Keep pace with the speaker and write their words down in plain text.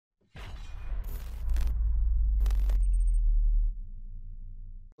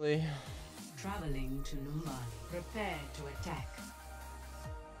Traveling to Numbani. Prepare to attack.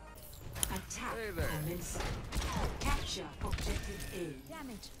 Attack commence. Capture objective A.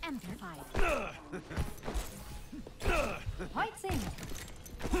 Damage amplified. Points in.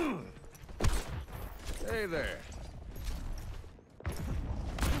 Hey there.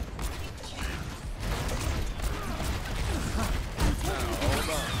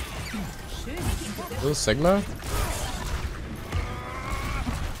 Little Sigma?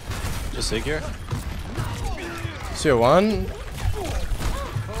 Just Sig here. See one?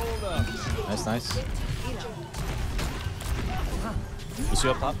 Nice, nice. Is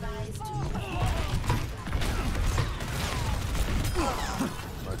you up top?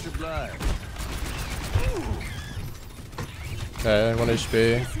 Much obliged. Okay, 1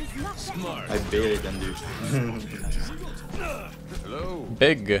 HP. Smart. I baited them, dude. Hello.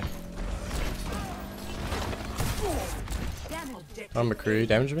 Big. Oh, Mccree,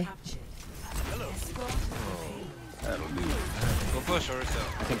 damage me? That'll do. Go push or so.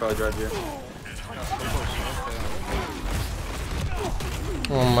 I can probably drive here.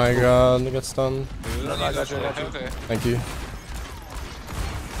 Oh my god, I got stunned. Okay. Thank you.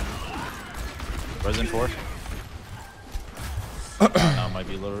 Resin 4. Might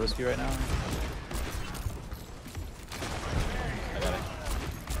be a little risky right now. I got it.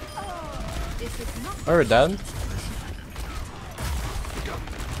 Oh, we're dead?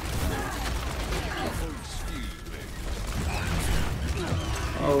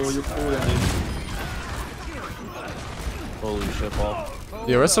 Oh, you're fooling me. Holy shit, ball.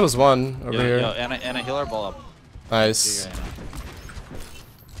 The Orisa was one over here. Yo, and a healer ball up. Nice.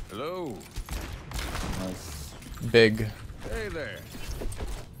 Hello. Nice. Big. Hey there.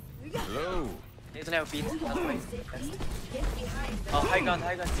 Hello. Doesn't have beat. Oh, high ground.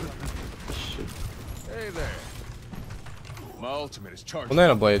 Shit. Hey there. My ultimate is charged.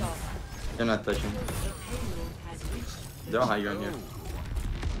 Banana blade. They're not touching. They're on high ground here.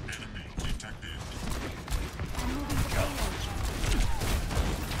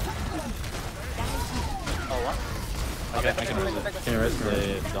 I can res it. Can you res me?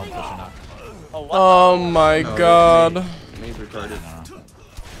 Yeah, don't push it now. Oh, what? Oh my No, god. He's retarded.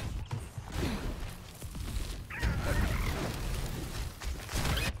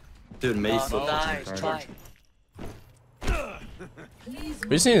 Dude, Mace so nice. fucking Try. retarded.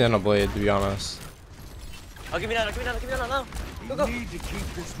 We just need an blade, to be honest. Oh, give me that now. Go. Need to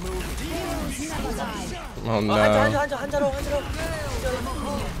keep this moving. Oh no. 한자로.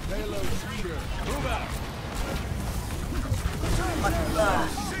 Payload secure. Move out.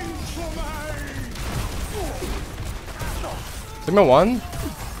 Sigma 1? I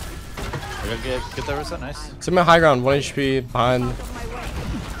gotta get that reset, nice. Sigma high ground, 1 HP behind.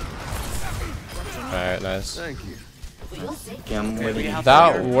 Alright, nice. Thank you. Okay, I'm waiting.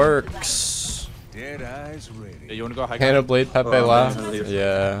 That works. Dead eyes ready. Yeah, you wanna go high Hannah ground? blade, Pepe Oh, left. man.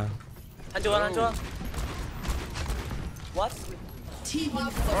 Yeah. 한조원. What?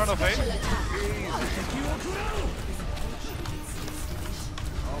 Run of eight.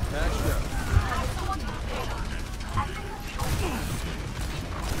 All patched up.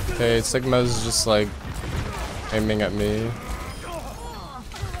 Okay, Sigma's just like aiming at me.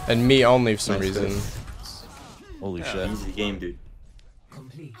 And me only for some Nice reason. face. Holy shit. Easy game, dude.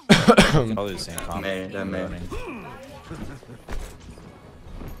 Complete. Probably the same comp. Man, that man.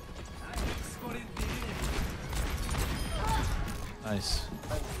 Nice.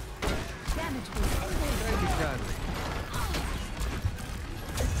 Damage Thank you kindly.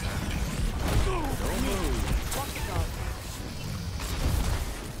 Don't move.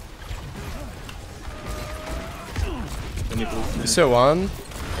 Can you please? You still one?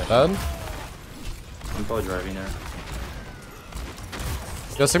 Dead? I'm probably driving there.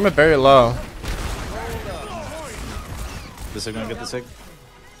 Yo, Sigma very low. This is gonna get the Sig.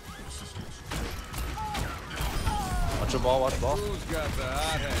 Watch your ball, watch ball. Who's got the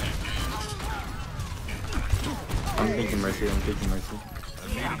hot hand? I'm taking Mercy. I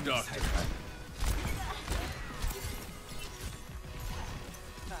need a doctor.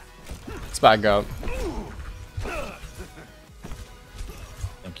 Let's back up.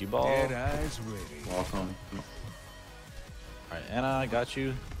 Thank you, ball. Dead eyes ready. Welcome. Alright, Anna, I got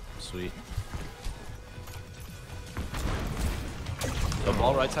you. Sweet. The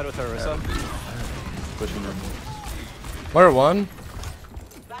ball right side with her Orisa. Pushing them. Where one?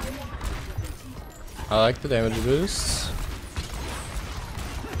 I like the damage boost.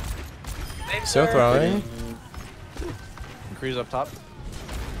 Still throwing. Mccree's up top.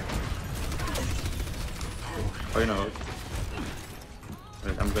 Oh, you know.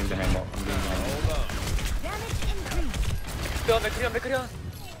 Wait, I'm going to hang out. I'm going to hang out. 맥크리야.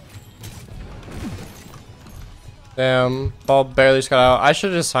 Damn, ball barely just got out. I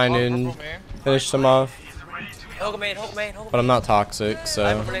should have just signed in, Purple man. finished them off. Hook main. But I'm not toxic, I'm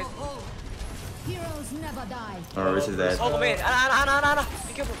so. playing. Heroes never die. Oh, Rich is dead. Hook main. Ana.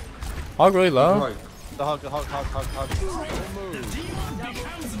 Be careful. Hog really low. The hug. I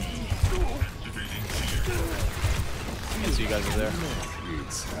can see you guys are there.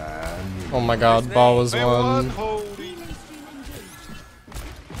 Oh my god, ball was They won, one. holy.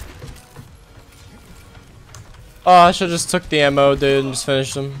 Oh, I should just took the ammo, dude, and just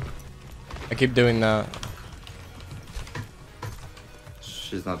finished them. I keep doing that.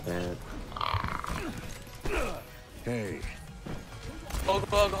 She's not bad. Hey. Hook.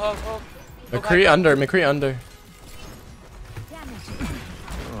 McCree under. Damage.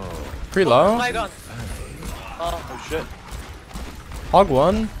 McCree Oh low. my god. Oh shit. Hog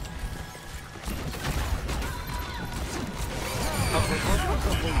one.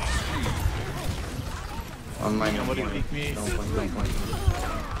 On mine, Nobody peek me. Don't point.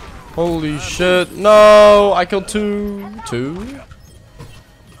 Holy shit. No, I killed two.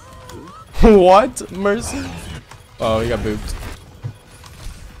 What? Mercy? Oh, he got booped.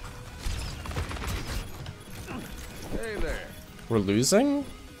 Hey there. We're losing?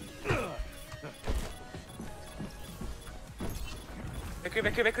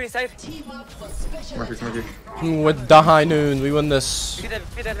 McCree side. Mercy. With the high noon, we win this.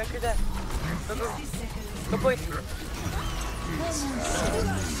 McCree there. Go point.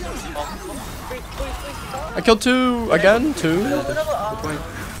 I killed two again. Two.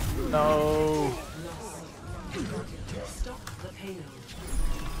 No.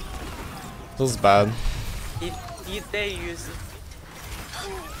 This is bad. If they use.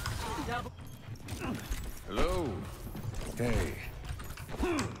 Hello. Hey.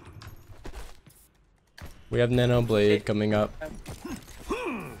 We have Nano Blade coming up.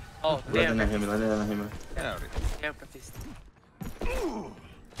 Oh Let damn. him him. Howdy. Damn confused.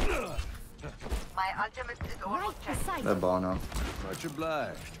 Right beside That ball now. Much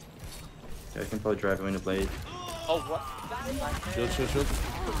obliged. Yeah, I can probably drive him in the blade. Oh what? Shield.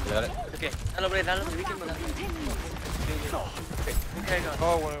 Got it. Okay. Nano blade. We can go now. Okay, go.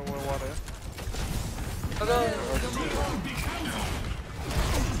 Oh, when water. Go.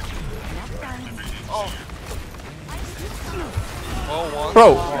 Oh, one.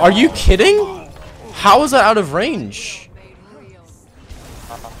 Bro, are you kidding? How is that out of range?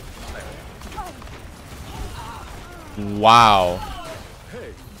 Wow.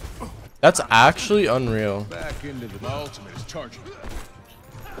 That's actually unreal. Back into the my ultimate is charging.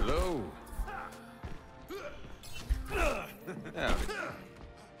 Hello. Howdy.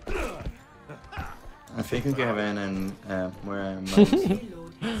 I think we can have an and where I'm.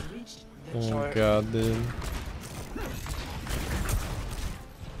 Oh god, dude.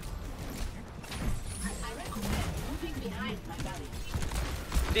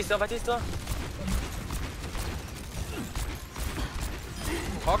 Batista.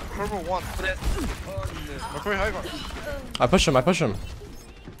 Hawk purple one. McCree high ground. I push him. Push up.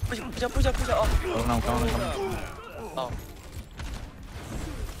 Oh. I'm coming. Oh.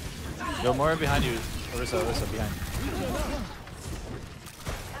 Yo, more behind you. Orisa, behind.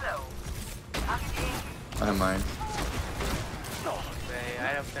 I have mine. I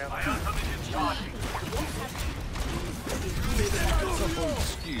have there.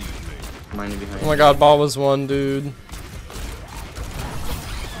 Excuse me. Mine behind. Oh my god, ball was one, dude.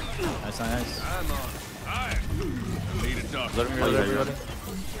 Nice. I'm on. I need a doctor. Let him reload.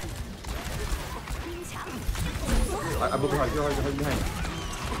 I book behind. You're behind.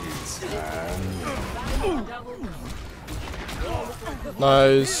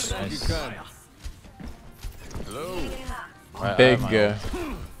 Nice. Hello. Right, Big,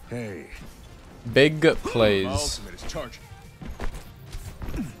 Hey. big My plays. ultimate is charging.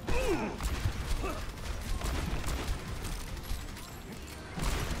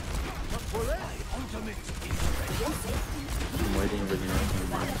 I'm waiting with you.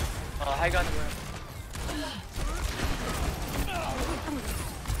 Oh, I got him.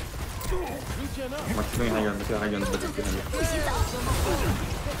 Max hang on, behind you.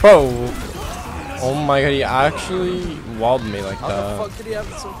 Bro. Oh my god, he actually walled me like How the that. fuck did he have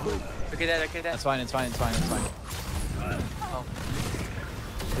it so quick? Okay, that. It's fine.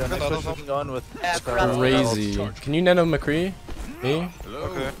 Yo, next push we can go on with Crazy. Can you nano McCree? Me? Hello.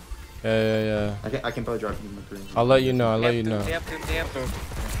 Okay. Yeah. I can probably drive him in the I'll let you know. They have to.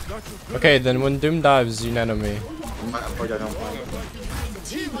 Okay, then when Doom dives, you nano me. I'm probably driving him.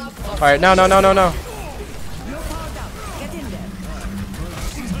 Alright, no. Get in there.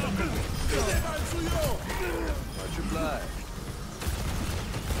 Much obliged.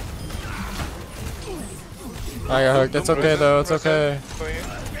 I got hooked. It's okay though. It's okay.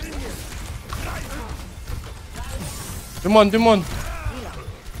 Doom one.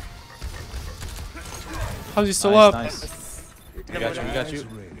 How's he still up? Nice. We got you. You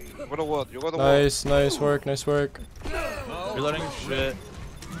got a ward. You got a ward. Nice work. Reloading. Shit.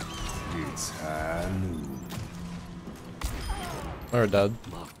 We're dead.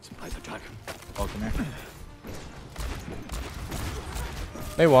 Oh, come here.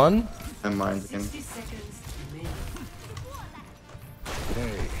 They won. I'm mine again. 60 seconds remaining.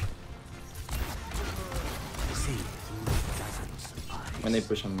 When they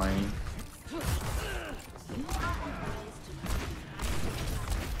push on mine.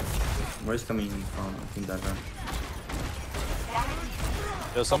 Where's coming from? I think that guy.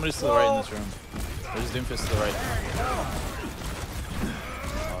 Yo, somebody's to the right in this room. There's Doomfist to the right.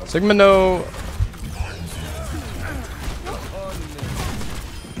 Sigma no.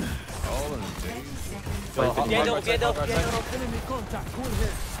 Get up.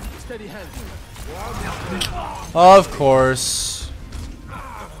 Of course.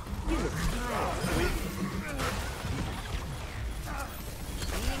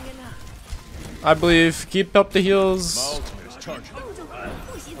 I believe. Keep up the heals. My ultimate is charging.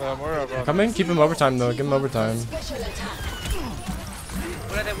 Where are Come in. Keep him overtime though. Give him overtime.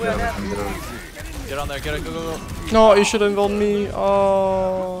 Get on there. Get it. Go. No, you should have involved me.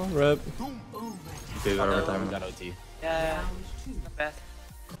 Oh, rip. Okay, got overtime. Got OT. Yeah. Not bad.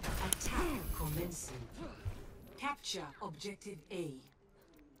 Attack commencing. Capture objective A.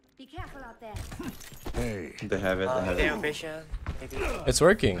 Be careful out there. Hey. They have it. They have They it. have vision. Maybe. It's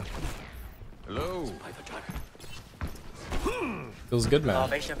working. Hello. Feels good, man.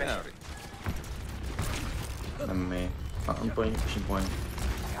 Vision. Howdy. I'm me. I'm pushing point.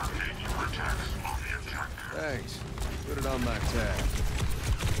 Thanks. Put it on my tab.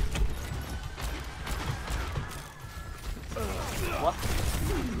 What?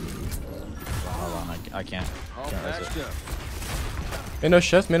 Hold on. I can't. All Can't res patched it. up. May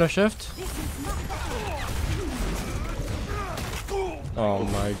no shift. Oh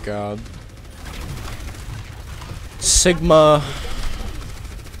my god. Sigma.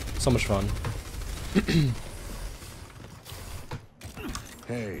 So much fun.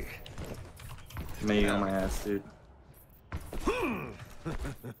 Hey. Me on my ass, dude.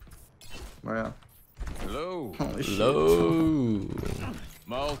 Mario. Hello. Holy shit. Low.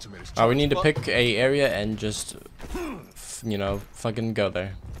 My ultimate is We need to pick a area and just, you know, fucking go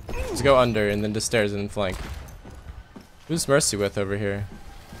there. Let's go under and then the stairs and then flank. Who's Mercy with over here?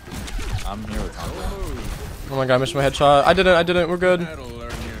 I'm here with Hunter. Oh my god, I missed my headshot. I didn't. We're good. That'll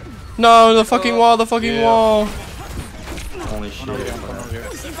learn you. No, the fucking wall. Holy shit.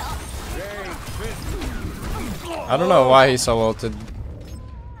 I don't know why he so ulted.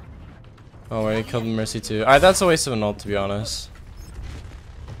 Oh wait, he killed Mercy too. Alright, that's a waste of an ult to be honest.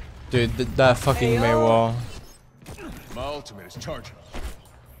 Dude, that fucking May wall. My ultimate is charging.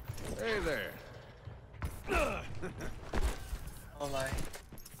 Hey there. Oh my.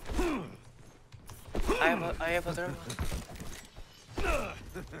 I have a third one.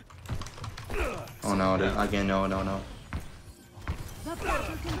 Oh no, again, no. The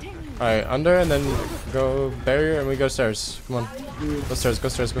battle continues. Alright, under and then go barrier and we go stairs. Come on. Go stairs. I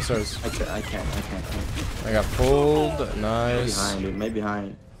can't. I got pulled. Maybe Nice. behind, dude. Maybe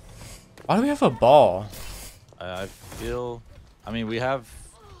behind. Why do we have a ball? I feel. I mean, we have.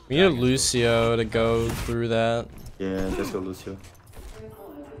 We need a Lucio to go through that. Yeah, let's go Lucio.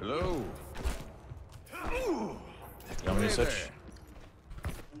 Hello. You want me to switch?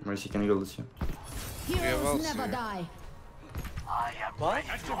 Mercy, can you go Lucio? Heroes never die. What?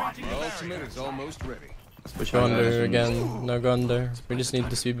 My ultimate is almost ready. Let's push Go on under again. No, go under. We just need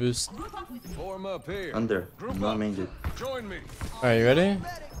the speed boost. Form up here. Under. I'm not main, dude. Join me. Alright, you ready?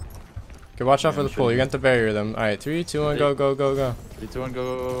 Okay, watch out for the pool. You're going to barrier them. Alright, 3, 2, 1, go. 3, 2, 1,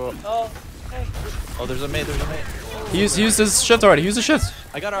 go. Oh, hey. Oh, there's a mate. He used his shift already. Use the shift.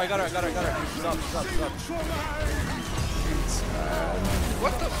 I got her. Stop.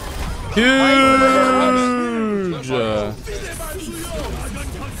 What the? Huge.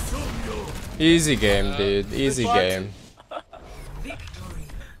 Easy game, dude. Easy game.